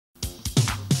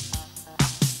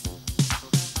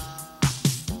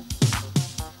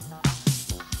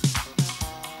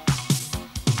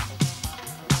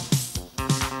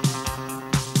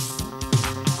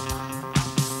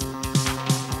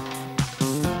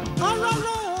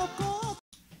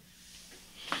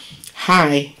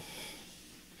Hi.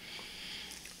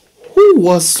 Who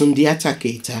was Sundiata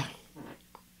Keita?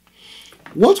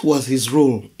 What was his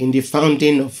role in the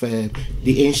founding of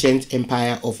the ancient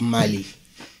empire of Mali?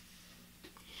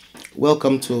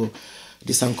 Welcome to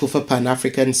the Sankofa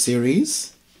Pan-African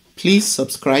series. Please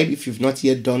subscribe if you've not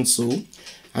yet done so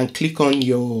and click on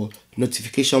your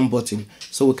notification button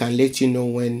so we can let you know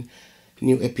when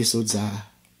new episodes are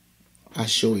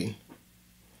showing.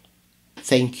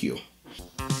 Thank you.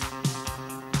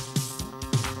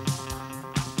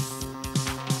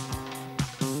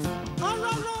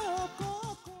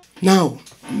 Now,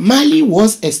 Mali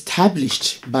was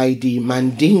established by the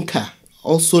Mandinka,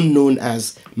 also known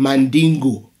as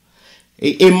Mandingo,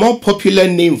 a more popular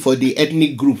name for the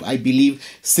ethnic group, I believe,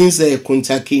 since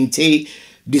Kunta Kinte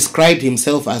described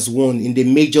himself as one in the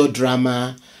major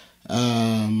drama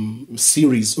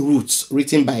series Roots,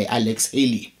 written by Alex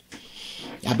Haley,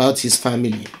 about his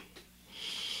family.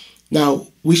 Now,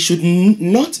 we should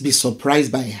not be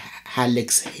surprised by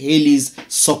Alex Haley's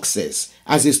success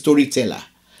as a storyteller,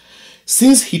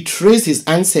 since he traced his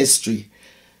ancestry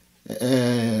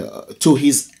to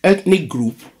his ethnic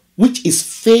group, which is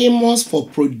famous for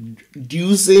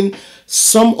producing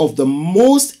some of the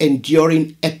most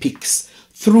enduring epics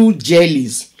through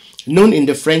jellies, known in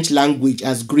the French language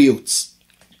as griots,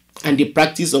 and the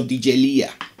practice of the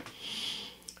jelia.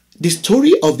 The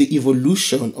story of the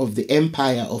evolution of the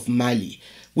empire of Mali,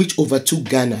 which overtook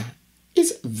Ghana,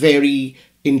 is very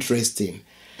interesting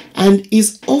and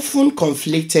is often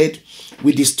conflated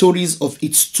with the stories of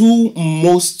its two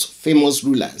most famous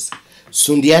rulers,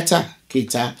 Sundiata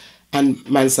Keita and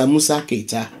Mansa Musa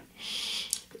Keita,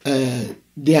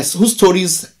 whose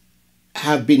stories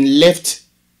have been left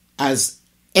as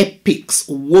epics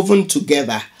woven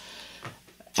together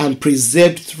and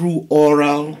preserved through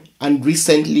oral and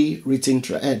recently written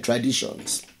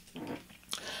traditions.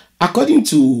 According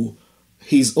to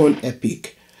his own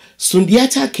epic,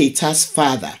 Sundiata Keita's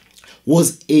father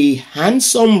was a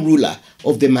handsome ruler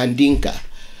of the Mandinka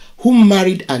who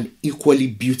married an equally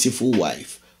beautiful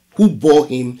wife who bore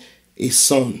him a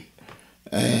son,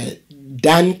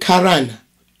 Dankaran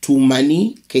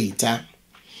Tumani Keita.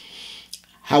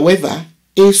 However,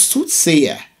 a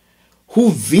soothsayer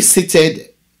who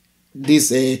visited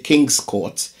this king's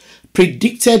court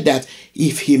predicted that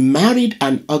if he married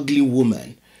an ugly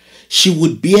woman, she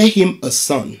would bear him a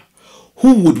son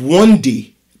who would one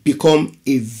day become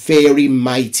a very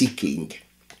mighty king.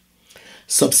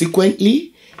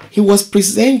 Subsequently, he was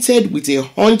presented with a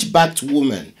hunchbacked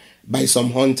woman by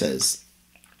some hunters.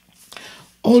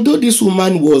 Although this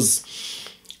woman who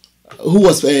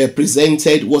was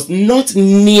presented was not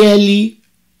nearly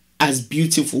as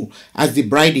beautiful as the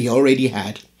bride he already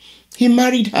had, he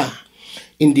married her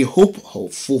in the hope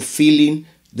of fulfilling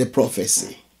the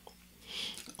prophecy.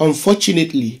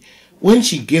 Unfortunately, when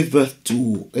she gave birth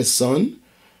to a son,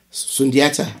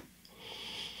 Sundiata,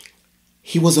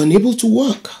 he was unable to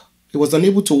walk.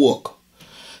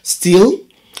 Still,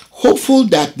 hopeful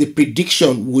that the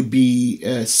prediction would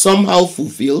be somehow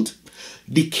fulfilled,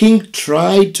 the king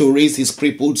tried to raise his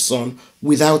crippled son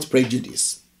without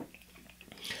prejudice.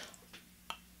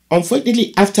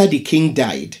 Unfortunately, after the king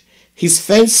died, his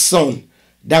first son,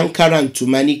 Dankaran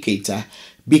Tumani Keita,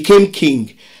 became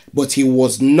king, but he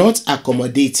was not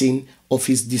accommodating of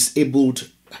his disabled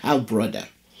half-brother.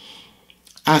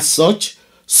 As such,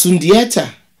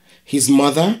 Sundiata, his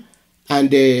mother,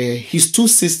 and his two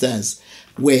sisters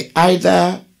were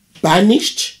either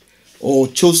banished or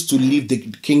chose to leave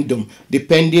the kingdom,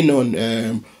 depending on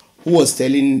who was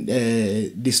telling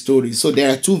the story. So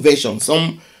there are two versions.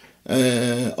 Some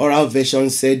oral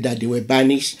versions said that they were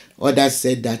banished. Others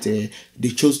said that they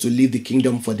chose to leave the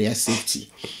kingdom for their safety.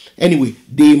 Anyway,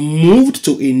 they moved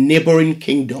to a neighboring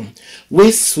kingdom where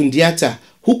Sundiata,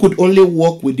 who could only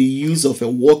walk with the use of a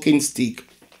walking stick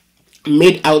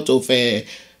made out of a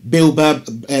baobab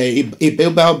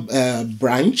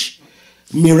branch,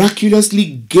 miraculously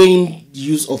gained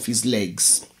use of his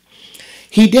legs.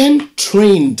 He then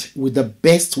trained with the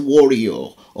best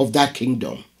warrior of that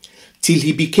kingdom till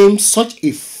he became such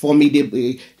a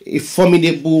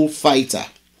formidable fighter.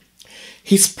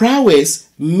 His prowess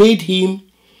made him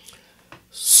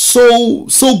so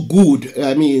good,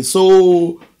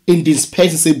 so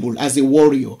indispensable as a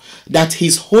warrior, that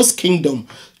his host kingdom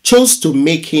chose to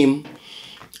make him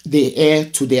the heir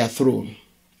to their throne.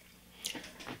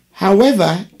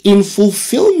 However, in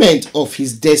fulfillment of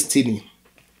his destiny,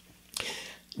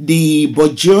 the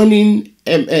burgeoning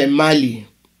Mali,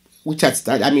 which had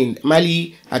started,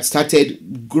 Mali had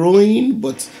started growing,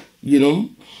 but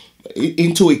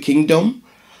into a kingdom,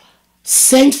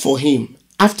 sent for him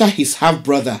after his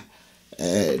half-brother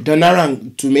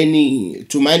Donarang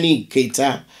Tumani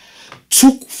Keita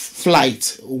took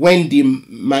flight when the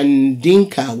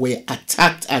Mandinka were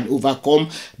attacked and overcome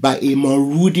by a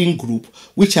marauding group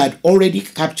which had already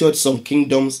captured some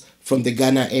kingdoms from the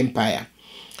Ghana Empire.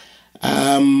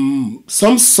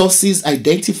 Some sources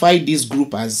identify this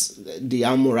group as the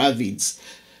Almoravids,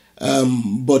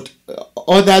 but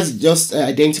others just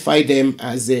identify them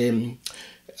as a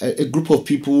group of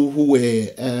people who were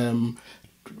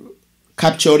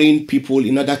capturing people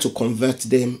in order to convert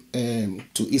them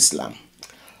to Islam.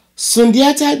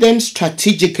 Sundiata then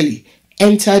strategically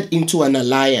entered into an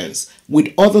alliance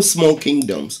with other small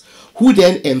kingdoms, who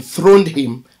then enthroned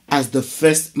him as the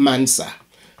first Mansa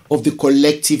of the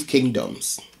collective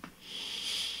kingdoms.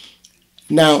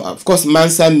 Now, of course,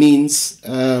 Mansa means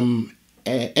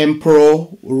emperor,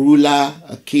 ruler,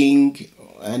 a king,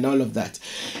 and all of that.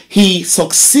 He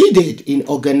succeeded in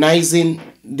organizing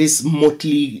this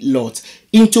motley lot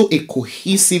into a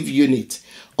cohesive unit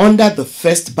under the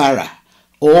first bara,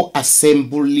 or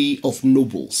assembly of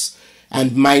nobles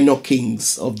and minor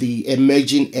kings of the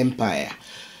emerging empire.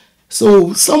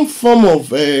 So some form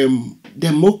of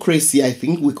democracy, I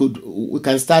think we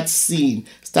can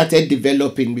started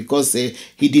developing, because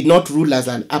he did not rule as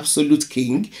an absolute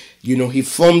king. You know, he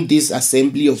formed this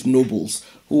assembly of nobles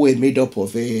who were made up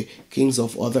of kings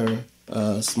of other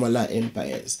smaller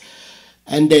empires.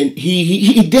 And then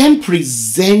he then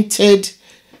presented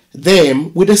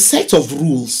them with a set of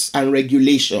rules and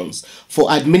regulations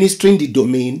for administering the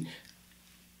domain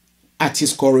at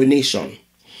his coronation.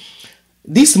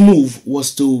 This move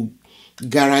was to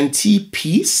guarantee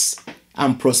peace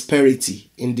and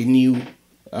prosperity in the new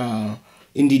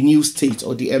state,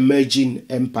 or the emerging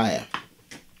empire.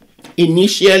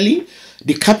 Initially,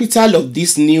 the capital of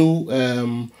this new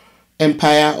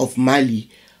empire of Mali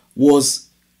was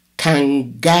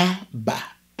Kangaba.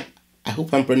 I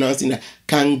hope I'm pronouncing that.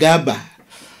 Kangaba,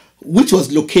 which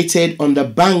was located on the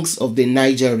banks of the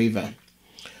Niger River.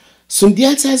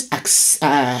 Sundiata's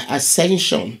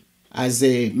ascension as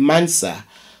a Mansa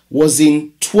was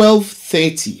in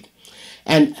 1230,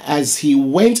 and as he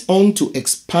went on to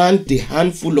expand the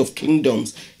handful of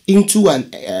kingdoms into a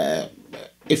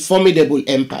formidable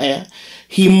empire,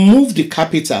 he moved the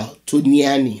capital to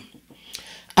Niani.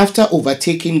 After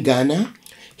overtaking Ghana,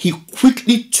 he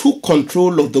quickly took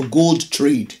control of the gold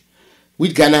trade,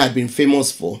 which Ghana had been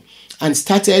famous for, and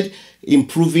started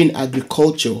improving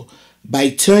agriculture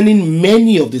by turning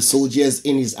many of the soldiers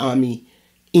in his army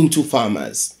into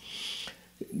farmers.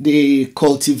 They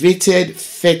cultivated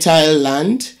fertile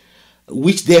land,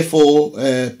 which therefore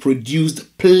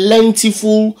produced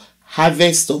plentiful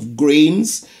harvests of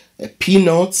grains,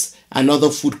 peanuts, and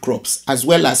other food crops, as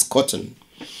well as cotton.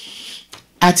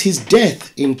 At his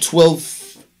death in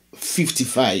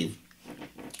 1255,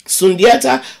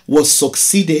 Sundiata was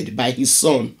succeeded by his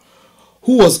son,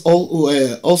 who was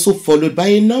also followed by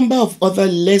a number of other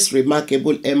less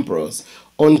remarkable emperors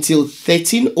until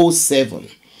 1307,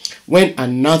 when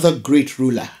another great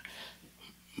ruler,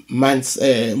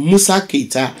 Musa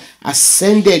Keita,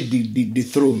 ascended the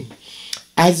throne.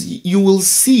 As you will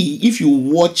see if you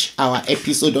watch our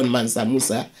episode on Mansa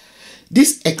Musa,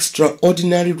 this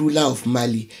extraordinary ruler of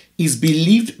Mali is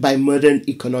believed by modern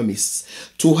economists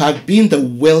to have been the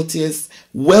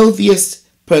wealthiest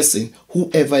person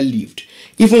who ever lived,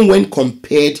 even when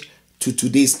compared to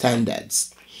today's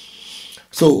standards.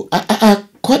 So,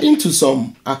 according to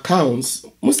some accounts,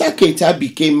 Musa Keita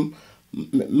became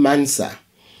Mansa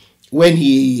when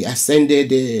he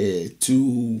ascended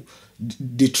to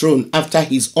the throne after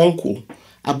his uncle,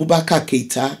 Abubakar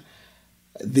Keita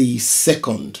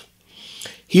II.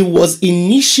 He was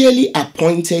initially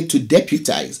appointed to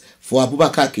deputize for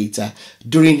Abubakar Keita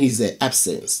during his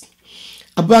absence.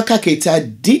 Abubakar Keita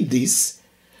did this,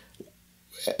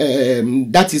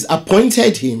 that is,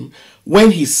 appointed him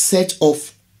when he set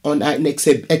off on an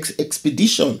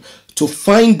expedition to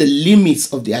find the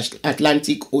limits of the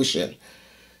Atlantic Ocean,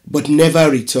 but never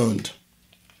returned.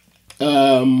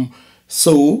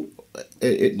 So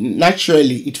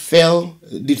naturally,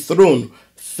 the throne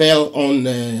fell on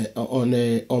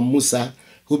Musa,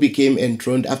 who became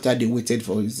enthroned after they waited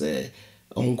for his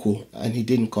uncle, and he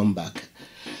didn't come back.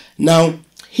 Now,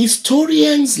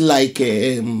 historians like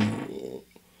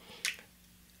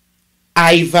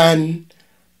Ivan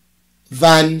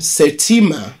van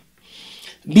Sertima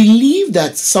believe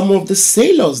that some of the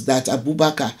sailors that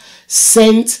Abubakar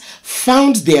sent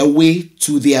found their way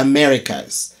to the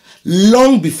Americas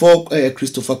long before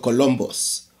Christopher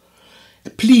Columbus.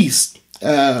 Please,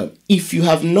 if you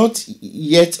have not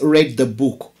yet read the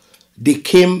book, They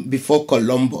Came Before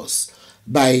Columbus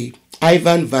by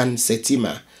Ivan van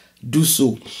Sertima, do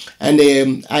so.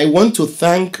 And I want to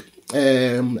thank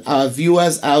our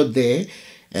viewers out there.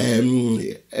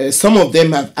 Some of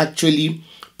them have actually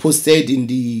posted in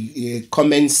the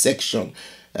comment section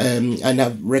and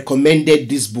have recommended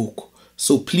this book.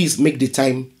 So please make the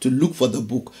time to look for the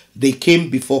book, They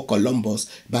Came Before Columbus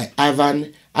by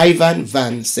Ivan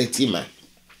van Sertima.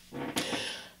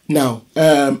 Now,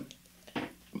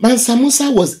 Mansa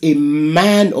Musa was a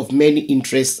man of many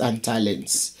interests and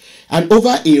talents. And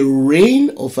over a reign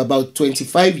of about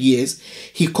 25 years,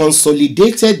 he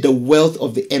consolidated the wealth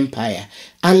of the empire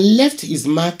and left his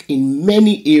mark in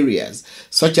many areas,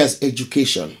 such as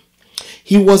education.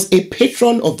 He was a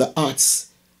patron of the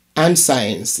arts and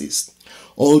sciences.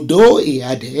 Although he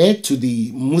adhered to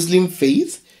the Muslim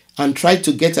faith and tried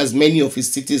to get as many of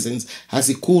his citizens as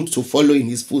he could to follow in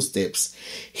his footsteps,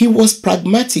 he was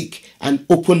pragmatic and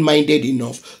open-minded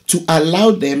enough to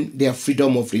allow them their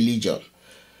freedom of religion.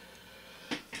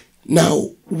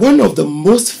 Now, one of the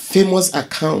most famous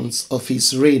accounts of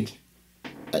his reign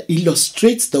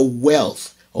illustrates the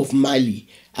wealth of Mali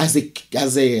as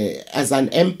an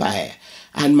empire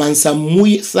and Mansa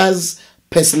Musa's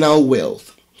personal wealth.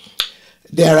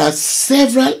 There are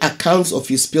several accounts of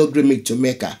his pilgrimage to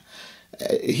Mecca.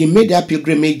 He made that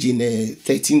pilgrimage in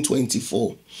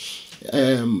 1324.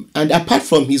 And apart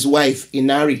from his wife,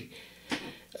 Inari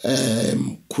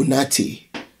Kunate,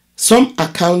 some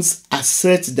accounts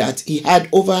assert that he had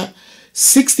over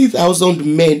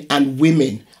 60,000 men and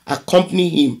women accompany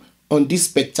him on this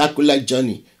spectacular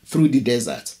journey through the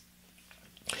desert.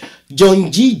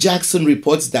 John G. Jackson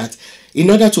reports that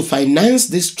in order to finance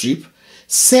this trip,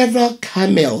 several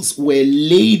camels were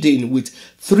laden with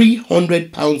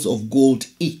 300 pounds of gold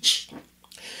each.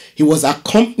 He was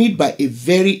accompanied by a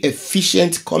very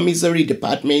efficient commissary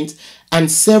department and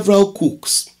several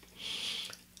cooks.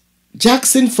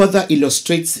 Jackson further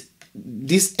illustrates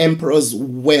this emperor's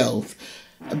wealth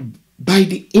by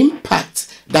the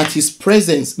impact that his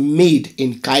presence made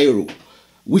in Cairo,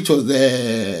 which was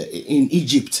in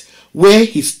Egypt, where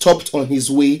he stopped on his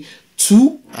way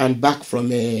to and back from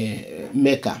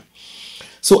Mecca.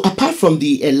 So apart from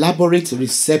the elaborate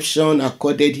reception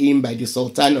accorded him by the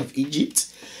Sultan of Egypt,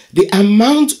 the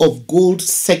amount of gold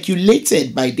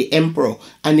circulated by the emperor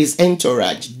and his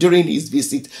entourage during his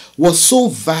visit was so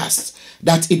vast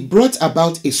that it brought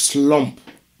about a slump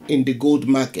in the gold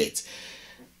market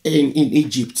in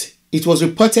Egypt. It was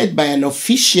reported by an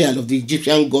official of the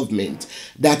Egyptian government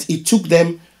that it took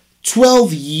them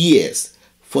 12 years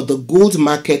for the gold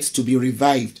market to be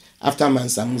revived after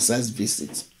Mansa Musa's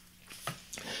visit.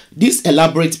 This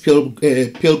elaborate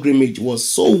pilgrimage was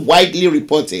so widely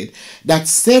reported that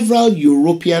several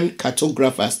European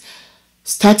cartographers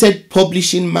started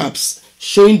publishing maps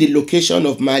showing the location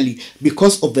of Mali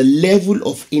because of the level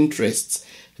of interest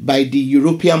by the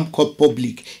European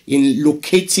public in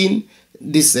locating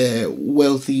this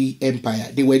wealthy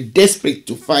empire. They were desperate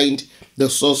to find the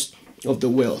source of the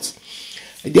wealth.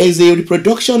 There is a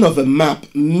reproduction of a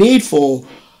map made for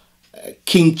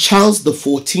King Charles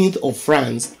XIV of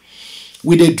France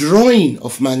with a drawing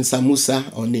of Mansa Musa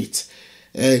on it.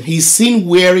 He's seen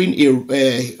wearing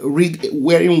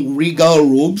regal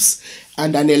robes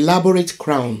and an elaborate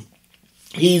crown.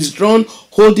 He is drawn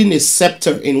holding a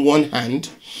scepter in one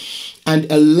hand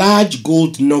and a large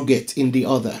gold nugget in the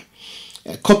other.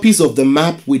 Copies of the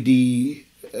map with the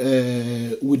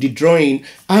drawing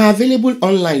are available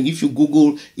online if you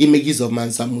Google images of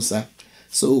Mansa Musa.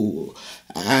 So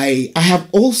I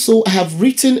have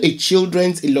written a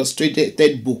children's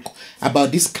illustrated book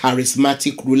about this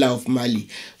charismatic ruler of Mali,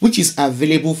 which is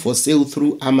available for sale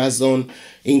through Amazon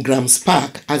in Grams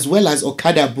Park, as well as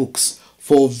Okada Books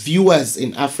for viewers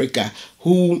in Africa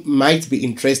who might be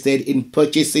interested in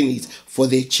purchasing it for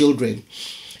their children.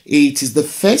 It is the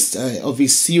first of a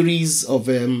series of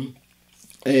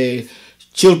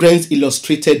children's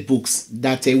illustrated books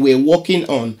that we're working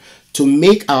on to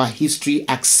make our history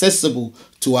accessible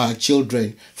to our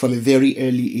children from a very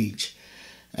early age.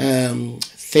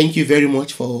 Thank you very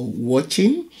much for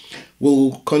watching.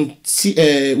 We'll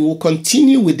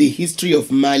continue with the history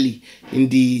of Mali in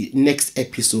the next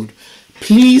episode.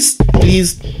 Please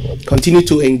continue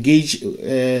to engage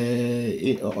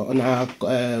with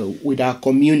our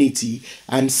community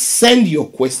and send your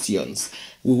questions.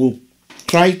 We will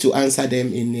try to answer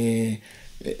them in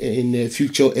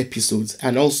future episodes,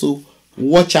 and also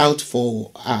watch out for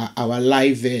our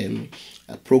live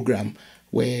program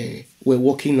where we're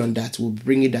working on that. We'll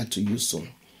bring that to you soon.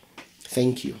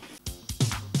 Thank you.